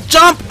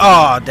 Jump!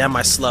 Oh, damn,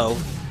 I slow.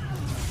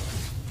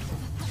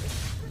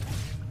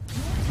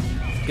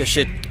 Good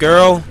shit,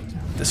 girl.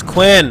 This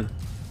Quinn.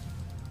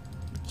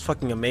 It's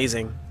fucking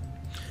amazing.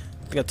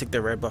 I think I'll take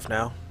the red buff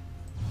now.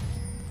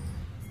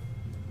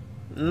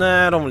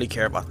 Nah, I don't really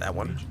care about that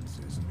one.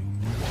 Allegiances mean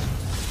nothing.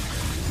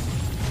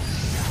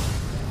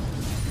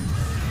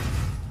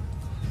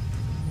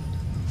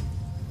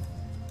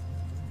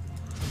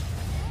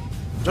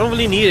 Don't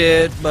really need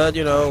it, but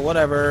you know,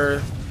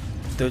 whatever.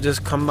 They'll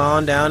just come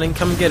on down and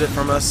come get it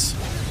from us.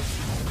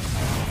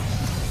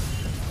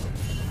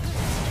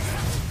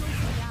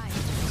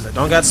 'Cause I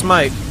don't got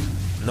smite.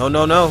 No,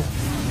 no, no.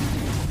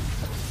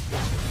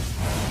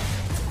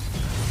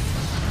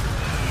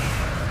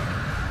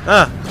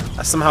 Ah,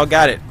 I somehow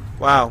got it.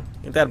 Wow,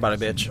 ain't that about a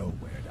bitch?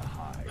 Nowhere to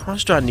hide. How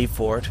much do I need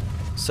for it?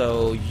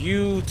 So,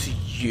 you to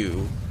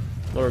you.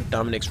 Lord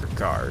Dominic's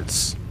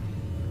regards.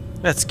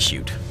 That's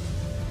cute.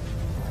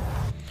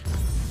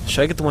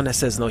 Should I get the one that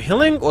says no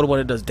healing, or the one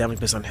that does damage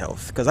based on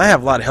health? Because I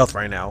have a lot of health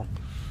right now.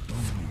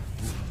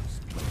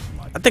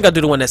 I think I'll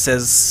do the one that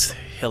says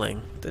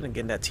healing. Then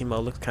again, that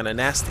Teemo looks kind of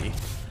nasty.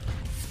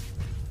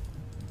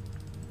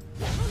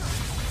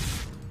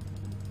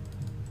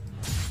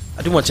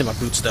 I do want to change my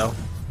boots, though.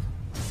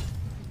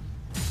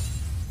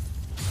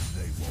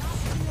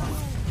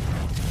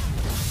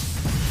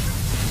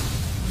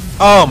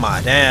 Oh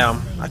my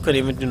damn. I couldn't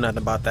even do nothing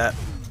about that.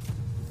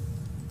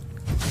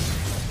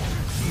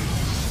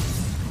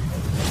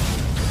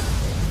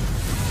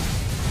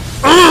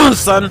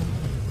 Son,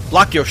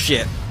 block your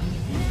shit.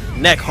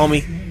 Neck,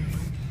 homie.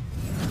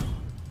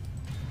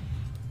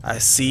 I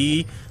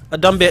see a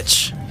dumb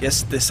bitch.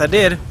 Yes, this I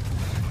did.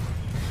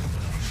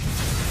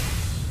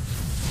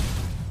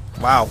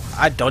 Wow,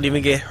 I don't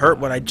even get hurt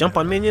when I jump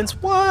on minions.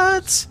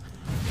 What?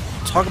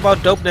 Talk about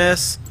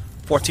dopeness.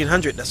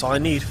 1400, that's all I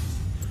need.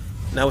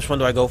 Now which one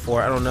do I go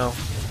for? I don't know.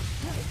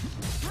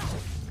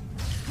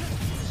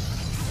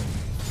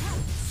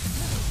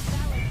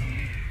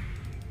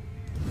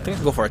 I think I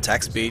can go for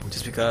attack speed,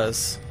 just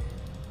because.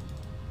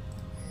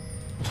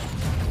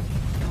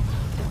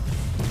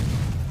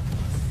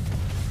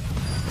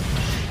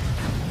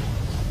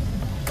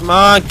 Come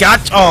on,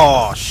 gotcha!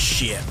 Oh,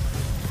 shit.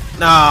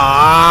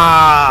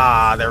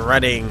 Nah, they're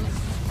running.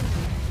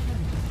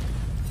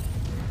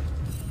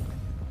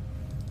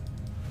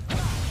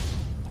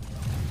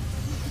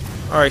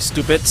 Alright,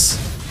 stupids.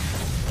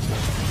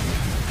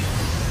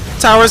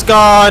 Tower's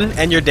gone,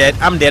 and you're dead.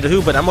 I'm dead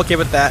too, but I'm okay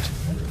with that.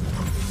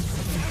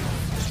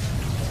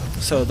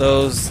 So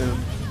those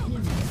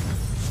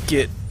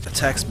get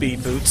attack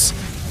speed boots.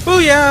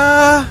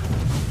 Booyah!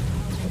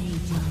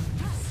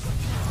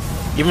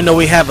 Even though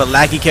we have a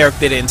laggy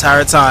character the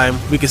entire time,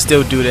 we can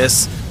still do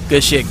this.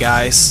 Good shit,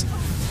 guys.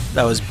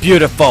 That was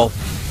beautiful.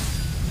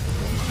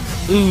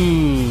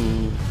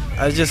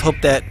 I just hope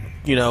that,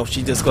 you know,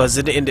 she just goes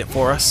to end it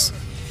for us.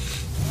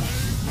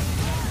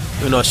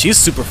 Even though she's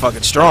super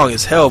fucking strong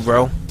as hell,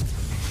 bro.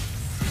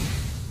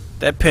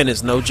 That pin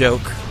is no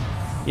joke.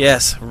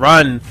 Yes,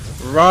 run.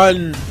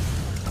 Run.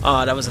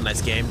 Oh, that was a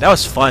nice game. That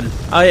was fun.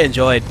 I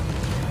enjoyed.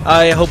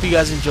 I hope you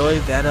guys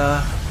enjoyed that,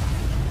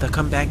 the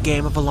comeback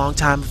game of a long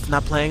time of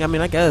not playing. I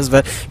mean, I guess,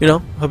 but, you know,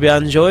 hope y'all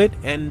enjoyed.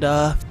 And,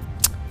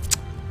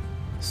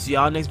 see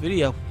y'all next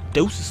video.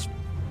 Deuces.